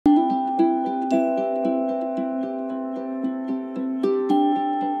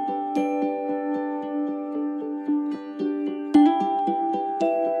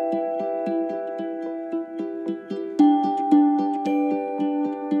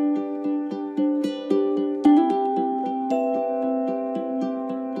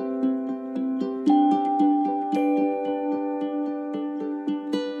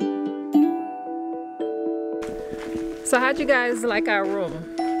So how'd you guys like our room?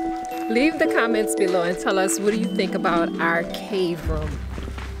 Leave the comments below and tell us, what do you think about our cave room?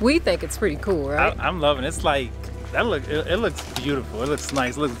 We think it's pretty cool, right? I'm loving it. It's like, it looks beautiful. It looks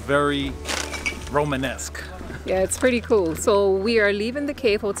nice. It looks very Romanesque. Yeah, it's pretty cool. So we are leaving the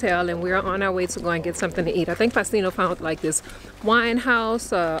Cave Hotel and we're on our way to go and get something to eat. I think Faustino found like this wine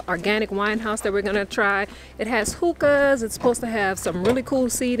house, organic wine house that we're gonna try. It has hookahs. It's supposed to have some really cool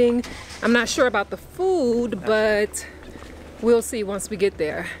seating. I'm not sure about the food, but we'll see once we get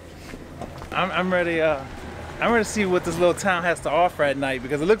there. I'm ready. I'm ready to see what this little town has to offer at night,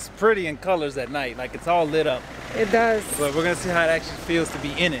 because it looks pretty in colors at night. Like, it's all lit up. It does. But we're gonna see how it actually feels to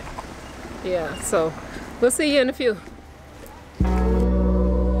be in it. Yeah, so we'll see you in a few.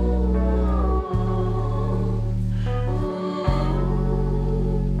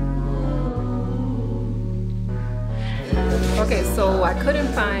 Okay, so I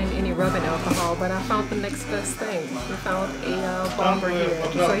couldn't find any rubbing alcohol, but I found the next best thing. We found a barber here.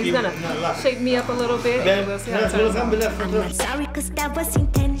 So he's gonna shake me up a little bit and we'll see how it turns out. I'm not sorry, cause that was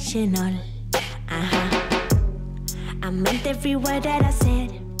intentional. I meant every word that I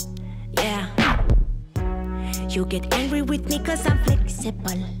said. Yeah. You get angry with me cause I'm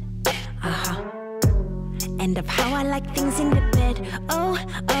flexible. And of how I like things in the bed. Oh,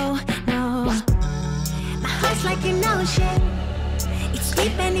 no. My heart's like an ocean. It's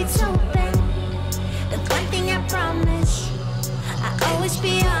deep and it's open. The one thing I promise, I always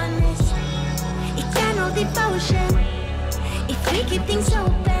be honest. Eternal devotion. If we keep things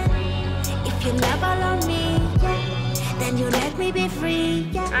open, if you love all on me, yeah, then you let me be free.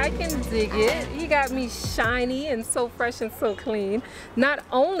 Yeah. I can dig it. He got me shiny and so fresh and so clean. Not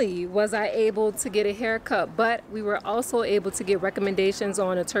only was I able to get a haircut, but we were also able to get recommendations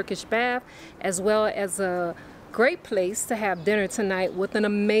on a Turkish bath, as well as a great place to have dinner tonight with an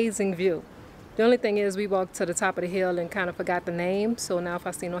amazing view. The only thing is we walked to the top of the hill and kind of forgot the name, so now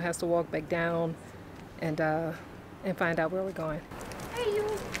Faustino has to walk back down and find out where we're going. Hey, you.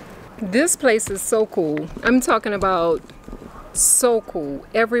 This place is so cool. I'm talking about so cool.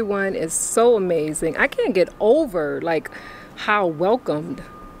 Everyone is so amazing. I can't get over like how welcomed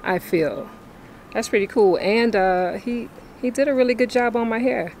I feel. That's pretty cool. And he did a really good job on my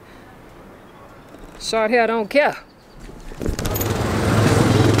hair. Short hair don't care.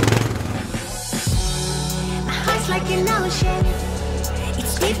 My heart's like an ocean.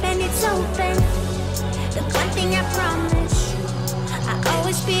 It's deep and it's open. The one thing I promise, I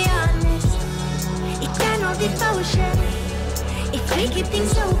always be honest. Eternal devotion. If we keep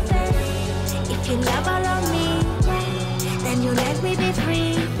things open, if you love all on me, yeah, then you let me be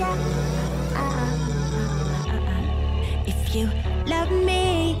free. Yeah. If you love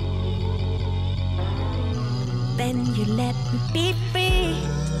me, then you let me be free.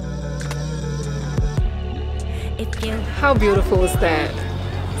 If you How beautiful is that?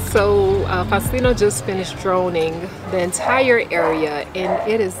 So Faustino just finished droning the entire area, and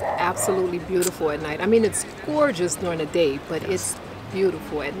it is absolutely beautiful at night. I mean, it's gorgeous during the day, but it's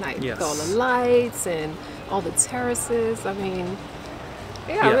beautiful at night. Yes. With all the lights and all the terraces. I mean,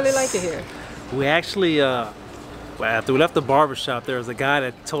 yeah, Yes. I really like it here. We actually, after we left the barbershop, there was a guy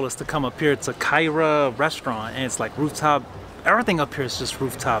that told us to come up here to Kyra restaurant, and it's like rooftop. Everything up here is just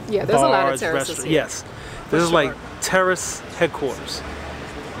rooftop. Yeah, there's a lot of bars, terraces here. Yes, this is like terrace headquarters.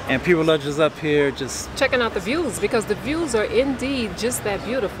 And people are just up here just... Checking out the views, because the views are indeed just that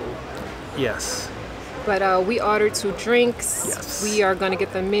beautiful. Yes. But we ordered 2 drinks. Yes. We are going to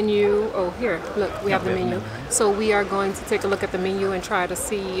get the menu. Oh, here, look, we have the menu. So we are going to take a look at the menu and try to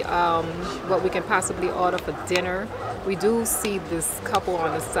see what we can possibly order for dinner. We do see this couple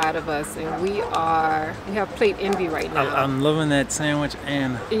on the side of us, and we have plate envy right now. I'm loving that sandwich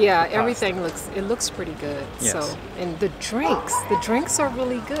and yeah, everything looks pretty good. Yes. So, and the drinks are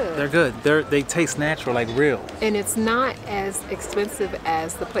really good. they're good. They taste natural, like real. And it's not as expensive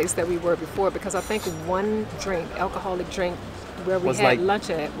as the place that we were before, because I think one alcoholic drink where we had like lunch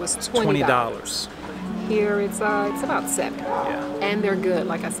at was $20. Here it's about $7. Yeah. And they're good,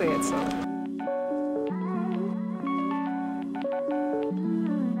 like I said. So.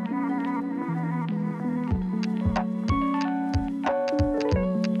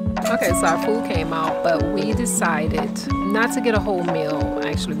 Okay, so our food came out, but we decided not to get a whole meal.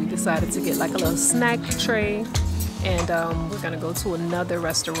 Actually, we decided to get like a little snack tray, and we're gonna go to another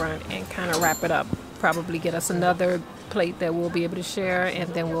restaurant and kind of wrap it up. Probably get us another plate that we'll be able to share,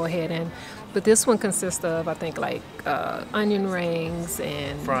 and then we'll head in. But this one consists of, I think, like onion rings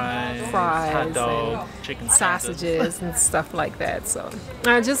and fries hot dog, and chicken sausages and stuff like that. So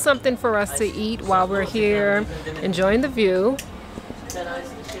just something for us to eat while we're here, enjoying the view.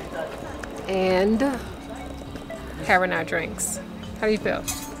 And having our drinks. How do you feel?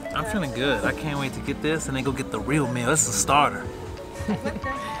 I'm feeling good. I can't wait to get this and then go get the real meal. This is a starter.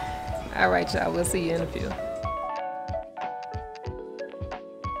 All right, y'all. We'll see you in a few.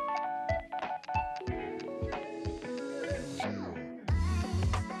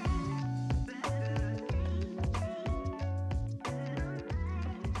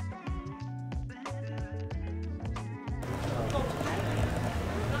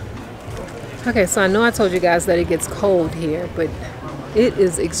 Okay, so I know I told you guys that it gets cold here, but it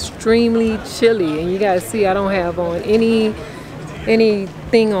is extremely chilly, and you guys see I don't have on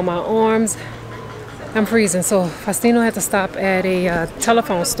anything on my arms. I'm freezing, so Faustino had to stop at a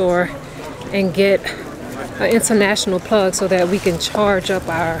telephone store and get an international plug so that we can charge up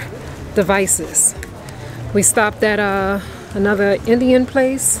our devices. We stopped at another Indian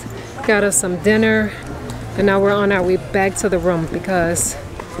place, got us some dinner, and now we're on our way back to the room because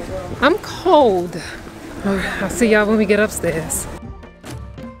I'm cold. I'll see y'all when we get upstairs.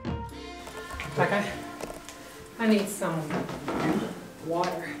 Like I need some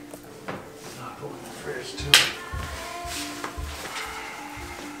water. I'll go in the fridge too.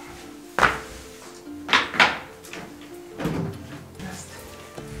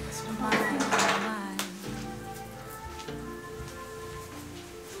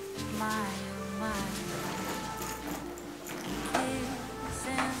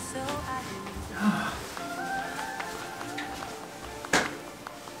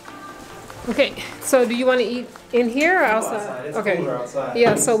 Okay, so do you want to eat in here or outside? Outside. It's okay. cooler outside.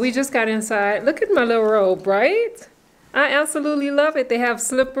 Yeah, so we just got inside. Look at my little robe, right? I absolutely love it. They have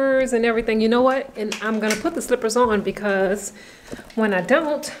slippers and everything. You know what? And I'm going to put the slippers on because when I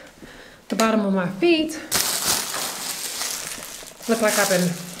don't, the bottom of my feet look like I've been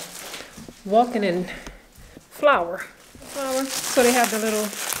walking in flour. So they have the little,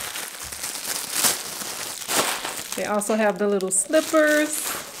 they also have the little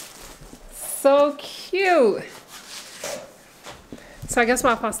slippers. So cute. So I guess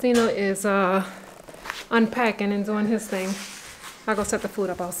while Faustino is unpacking and doing his thing, I'll go set the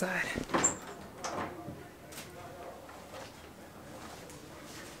food up outside.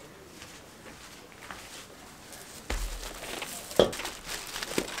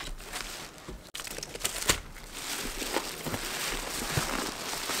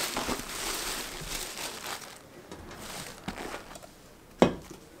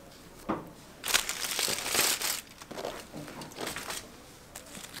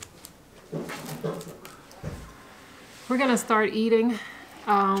 We're gonna start eating.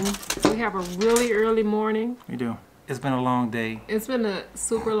 We have a really early morning. We do. It's been a long day. It's been a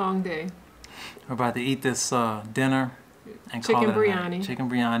super long day. We're about to eat this dinner and Chicken call it a biryani. night. Chicken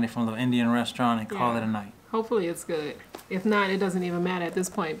biryani from the Indian restaurant and call it a night. Hopefully it's good. If not, it doesn't even matter at this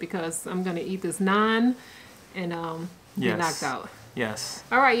point because I'm gonna eat this naan and get knocked out. Yes.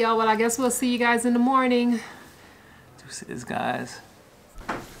 All right, y'all. Well, I guess we'll see you guys in the morning. Deuces, guys.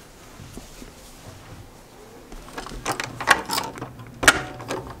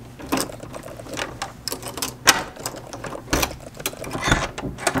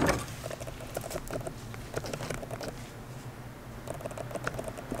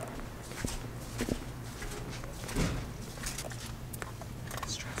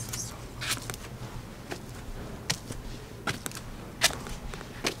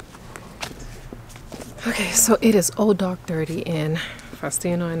 Okay, so it is dark 30 and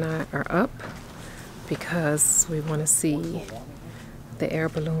Faustino and I are up because we want to see the air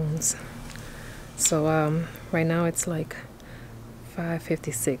balloons. So right now it's like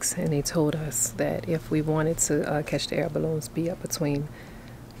 5:56 and they told us that if we wanted to catch the air balloons, be up between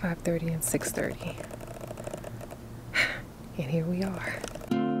 5:30 and 6:30. And here we are.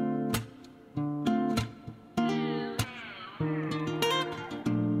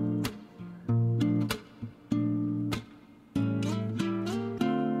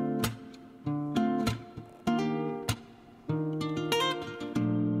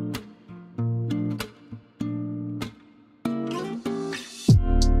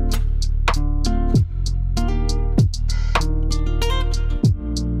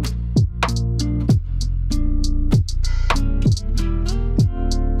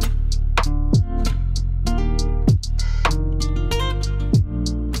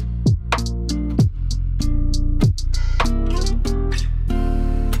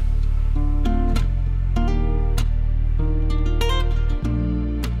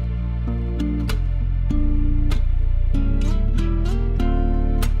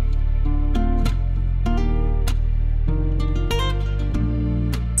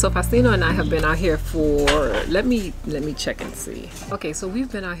 So Faustino and I have been out here for, let me check and see. Okay, so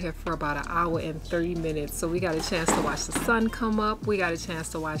we've been out here for about an hour and 30 minutes. So we got a chance to watch the sun come up. We got a chance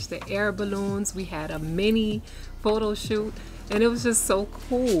to watch the air balloons. We had a mini photo shoot and it was just so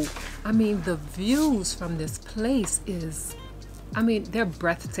cool. I mean, the views from this place is, I mean, they're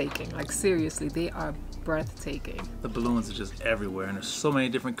breathtaking. Like seriously, they are breathtaking. The balloons are just everywhere and there's so many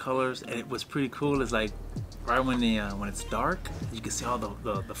different colors, and what's pretty cool is like right when it's dark, you can see all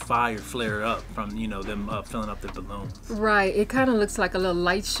the fire flare up from, you know, them filling up their balloons. Right, it kind of looks like a little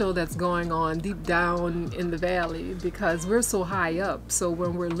light show that's going on deep down in the valley because we're so high up. So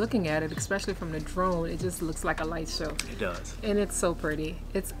when we're looking at it, especially from the drone, it just looks like a light show. It does. And it's so pretty.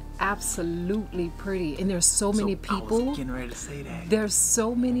 It's absolutely pretty. And there's so many people. I was getting ready to say that. There's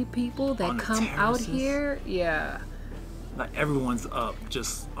so many people that come out here. Yeah. Like everyone's up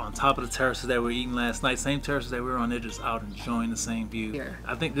just on top of the terraces that we were eating last night. Same terraces that we were on, they're just out enjoying the same view. Here.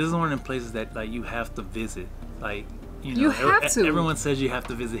 I think this is one of them places that like you have to visit. Like, you know, you have to. Everyone says you have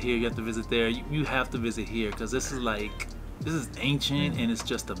to visit here, you have to visit there. You have to visit here because this is ancient and it's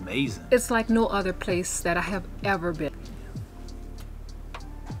just amazing. It's like no other place that I have ever been.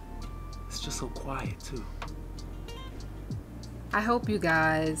 It's just so quiet too. I hope you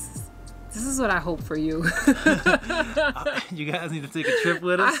guys, this is what I hope for you. You guys need to take a trip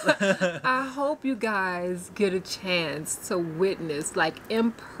with us. I hope you guys get a chance to witness, like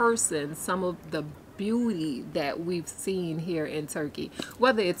in person, some of the beauty that we've seen here in Turkey.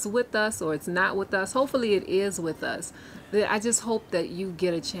 Whether it's with us or it's not with us, hopefully it is with us. I just hope that you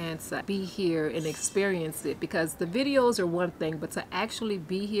get a chance to be here and experience it, because the videos are one thing, but to actually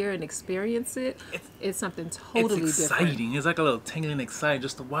be here and experience it, it's something totally it's different. exciting. It's like a little tingling exciting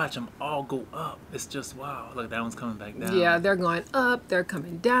just to watch them all go up. It's just wow. Look, that one's coming back down. Yeah, they're going up, they're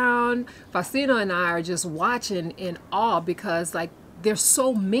coming down. Faustino and I are just watching in awe because like there's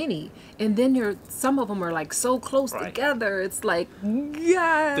so many, and then some of them are like so close together. It's like,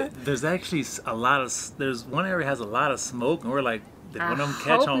 yeah. There's actually a lot of, there's one area has a lot of smoke, and we're like, did one of them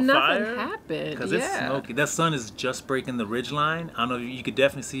catch on fire? Nothing happened. Because it's smoky. That sun is just breaking the ridge line. I don't know, you could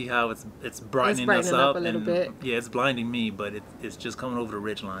definitely see how it's brightening us up a little bit. Yeah, it's blinding me, but it's just coming over the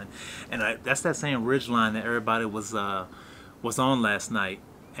ridge line, and that's that same ridge line that everybody was on last night.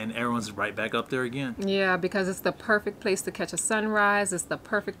 And everyone's right back up there again. Yeah, because it's the perfect place to catch a sunrise. It's the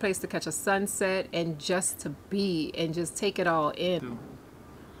perfect place to catch a sunset, and just to be and just take it all in.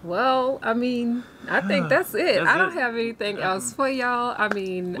 Well, I mean, I think that's it. I don't have anything else for y'all. I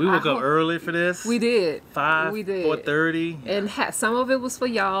mean, we woke up early for this. We did. 4:30. And some of it was for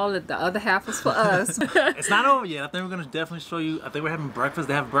y'all, and the other half was for us. It's not over yet. I think we're gonna definitely show you. I think we're having breakfast.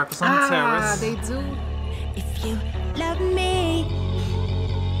 They have breakfast on the terrace. They do. If you love me,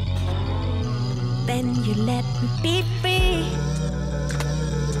 then you let me be free.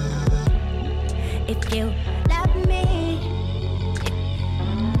 If you love me,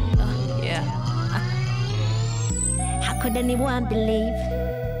 yeah. How could anyone believe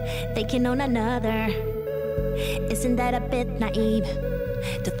they can own another? Isn't that a bit naive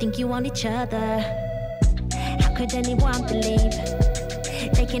to think you want each other? How could anyone believe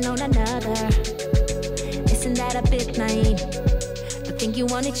they can own another? Isn't that a bit naive to think you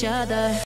want each other?